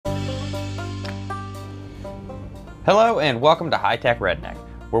Hello and welcome to High Tech Redneck,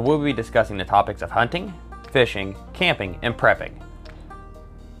 where we'll be discussing the topics of hunting, fishing, camping, and prepping.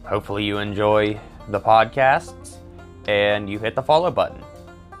 Hopefully you enjoy the podcasts and you hit the follow button.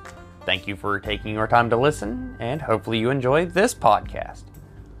 Thank you for taking your time to listen, and hopefully you enjoy this podcast.